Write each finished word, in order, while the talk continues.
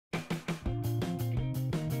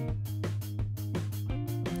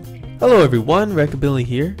Hello everyone, Recabilly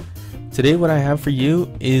here. Today what I have for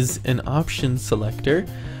you is an option selector.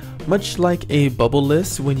 Much like a bubble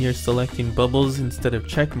list, when you're selecting bubbles instead of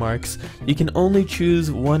check marks, you can only choose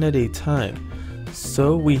one at a time.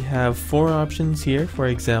 So we have 4 options here, for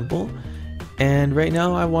example, and right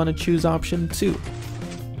now I want to choose option 2.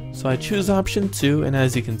 So I choose option 2, and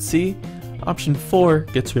as you can see, option 4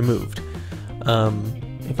 gets removed.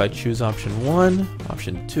 If I choose option 1,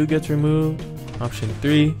 option 2 gets removed, option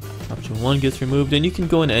 3, option 1 gets removed, and you can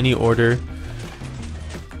go in any order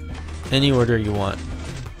you want.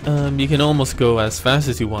 You can almost go as fast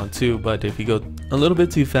as you want to, but if you go a little bit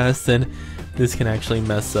too fast, then this can actually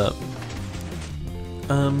mess up.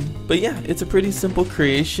 But yeah, it's a pretty simple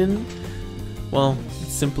creation. Well,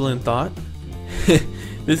 it's simple in thought.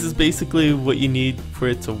 This is basically what you need for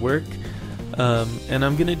it to work. And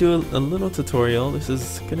I'm gonna do a little tutorial. This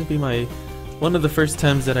is gonna be one of the first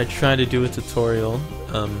times that I try to do a tutorial,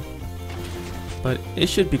 but it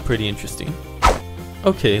should be pretty interesting.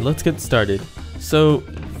 Okay, let's get started. So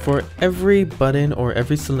for every button or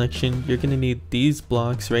every selection, you're gonna need these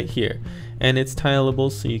blocks right here, and it's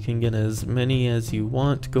tileable, so you can get as many as you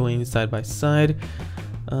want going side by side,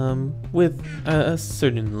 with a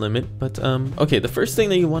certain limit. But okay, the first thing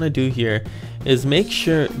that you want to do here is make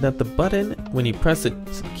sure that the button, when you press it,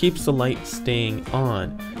 keeps the light staying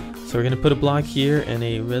on. So we're gonna put a block here and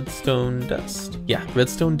a redstone dust. Yeah,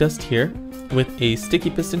 redstone dust here with a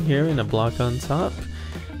sticky piston here and a block on top.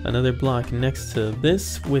 Another block next to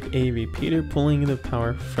this with a repeater pulling the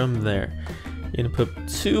power from there. You're gonna put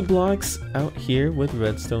 2 blocks out here with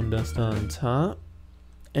redstone dust on top.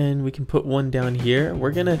 And we can put one down here.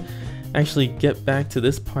 We're gonna actually get back to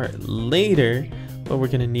this part later, but we're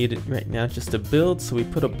gonna need it right now just to build. So we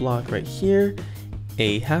put a block right here,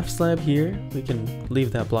 a half slab here. We can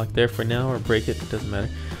leave that block there for now or break it doesn't matter.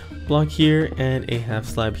 Block here and a half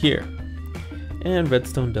slab here. And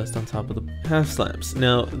redstone dust on top of the half slabs.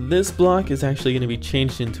 Now this block is actually going to be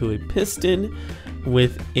changed into a piston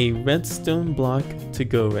with a redstone block to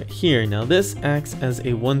go right here. Now this acts as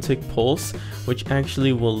a 1-tick pulse, which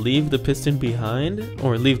actually will leave the piston behind,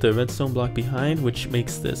 or leave the redstone block behind, which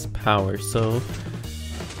makes this power. So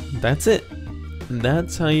that's it.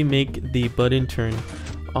 That's how you make the button turn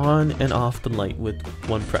on and off the light with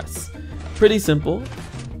one press. Pretty simple.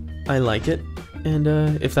 I like it. And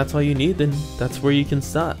if that's all you need, then that's where you can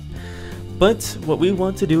stop. But what we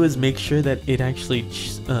want to do is make sure that it actually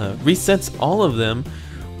resets all of them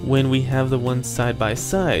when we have the ones side by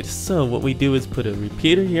side. So what we do is put a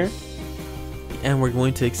repeater here, and we're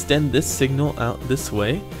going to extend this signal out this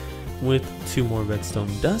way with 2 more redstone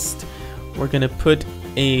dust. We're going to put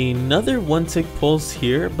another 1-tick pulse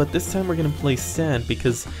here, but this time we're going to place sand,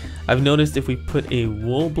 because I've noticed if we put a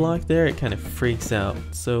wool block there, it kind of freaks out.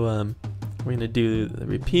 So we're gonna do the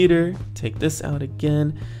repeater, take this out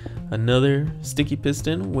again, another sticky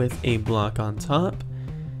piston with a block on top,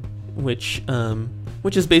 which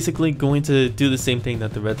is basically going to do the same thing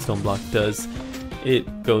that the redstone block does.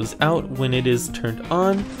 It goes out when it is turned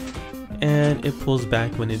on, and it pulls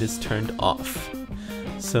back when it is turned off.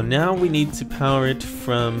 So now we need to power it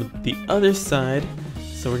from the other side.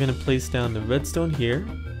 So we're gonna place down the redstone here,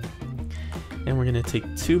 and we're gonna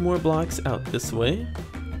take 2 more blocks out this way,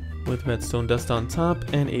 with redstone dust on top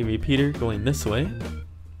and a repeater going this way.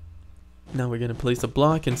 Now we're going to place a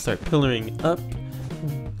block and start pillaring up.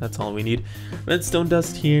 That's all we need. Redstone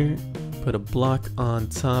dust here, put a block on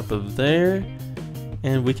top of there,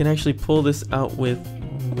 and we can actually pull this out with,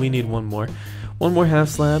 we need one more half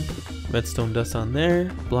slab, redstone dust on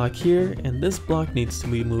there, block here, and this block needs to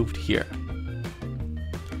be moved here.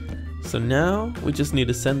 So now we just need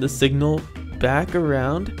to send the signal back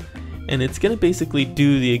around, and it's gonna basically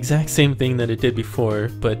do the exact same thing that it did before,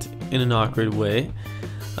 but in an awkward way.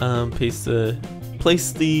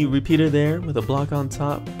 Place the repeater there with a block on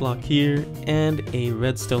top, block here, and a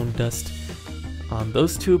redstone dust on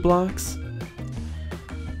those 2 blocks.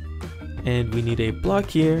 And we need a block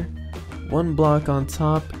here, 1 block on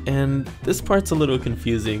top, and this part's a little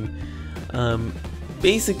confusing.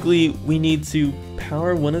 Basically, we need to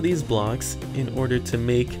power one of these blocks in order to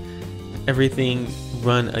make everything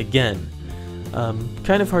run again.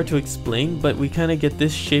 Kind of hard to explain, but we kind of get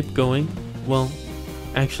this shape going. Well,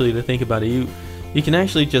 actually, to think about it, you can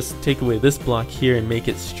actually just take away this block here and make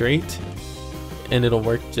it straight, and it'll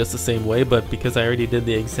work just the same way. But because I already did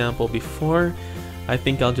the example before, I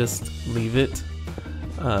think I'll just leave it.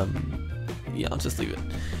 Yeah, I'll just leave it.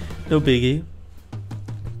 No biggie.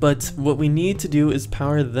 But what we need to do is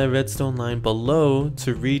power the redstone line below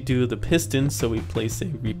to redo the piston. So we place a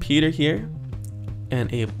repeater here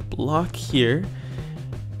and a block here,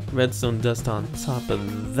 redstone dust on top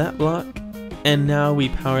of that block, and now we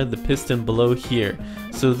power the piston below here.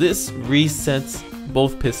 So this resets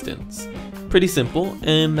both pistons. Pretty simple,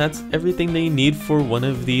 and that's everything they need for one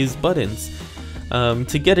of these buttons.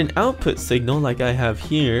 To get an output signal like I have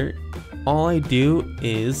here, all I do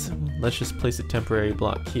is, let's just place a temporary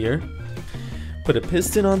block here, put a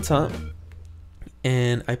piston on top,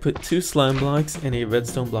 and I put 2 slime blocks and a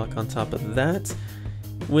redstone block on top of that,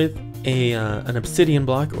 with an obsidian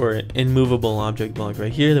block or an immovable object block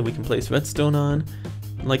right here that we can place redstone on,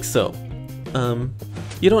 like so.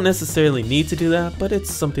 You don't necessarily need to do that, but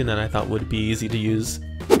it's something that I thought would be easy to use.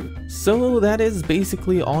 So that is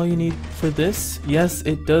basically all you need for this. Yes,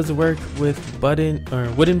 it does work with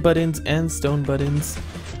wooden buttons and stone buttons.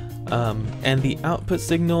 And the output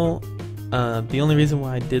signal, the only reason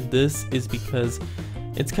why I did this is because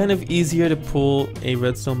it's kind of easier to pull a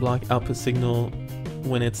redstone block output signal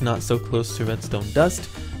when it's not so close to redstone dust.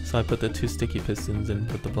 So I put the 2 sticky pistons and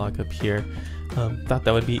put the block up here. Thought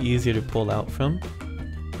that would be easier to pull out from.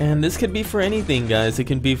 And this could be for anything, guys. It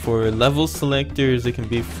can be for level selectors, it can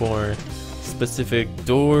be for specific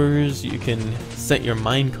doors. You can set your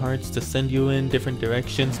mine carts to send you in different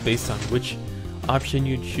directions based on which option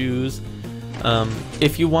you choose.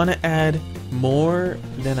 If you want to add more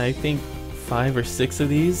than I think 5 or 6 of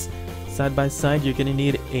these side by side, you're going to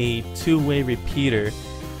need a 2-way repeater,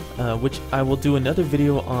 which I will do another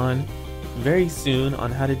video on very soon on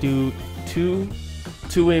how to do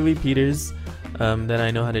two-way repeaters that I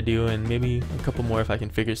know how to do, and maybe a couple more if I can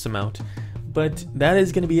figure some out. But that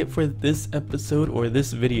is going to be it for this episode or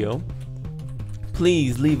this video.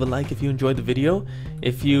 Please leave a like if you enjoyed the video.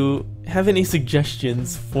 If you have any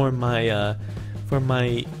suggestions for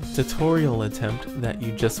my tutorial attempt that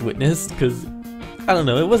you just witnessed, because I don't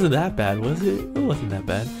know, it wasn't that bad, was it? It wasn't that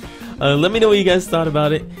bad. Let me know what you guys thought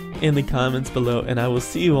about it in the comments below, and I will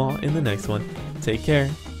see you all in the next one. Take care.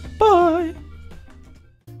 Bye!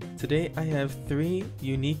 Today I have 3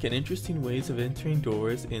 unique and interesting ways of entering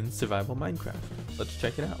doors in survival Minecraft. Let's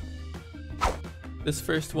check it out. This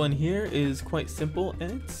first one here is quite simple,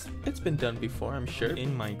 and it's been done before, I'm sure,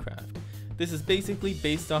 in Minecraft. This is basically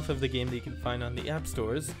based off of the game that you can find on the app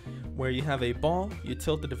stores, where you have a ball, you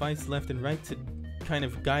tilt the device left and right to kind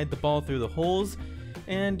of guide the ball through the holes,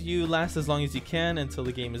 and you last as long as you can until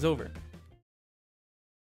the game is over.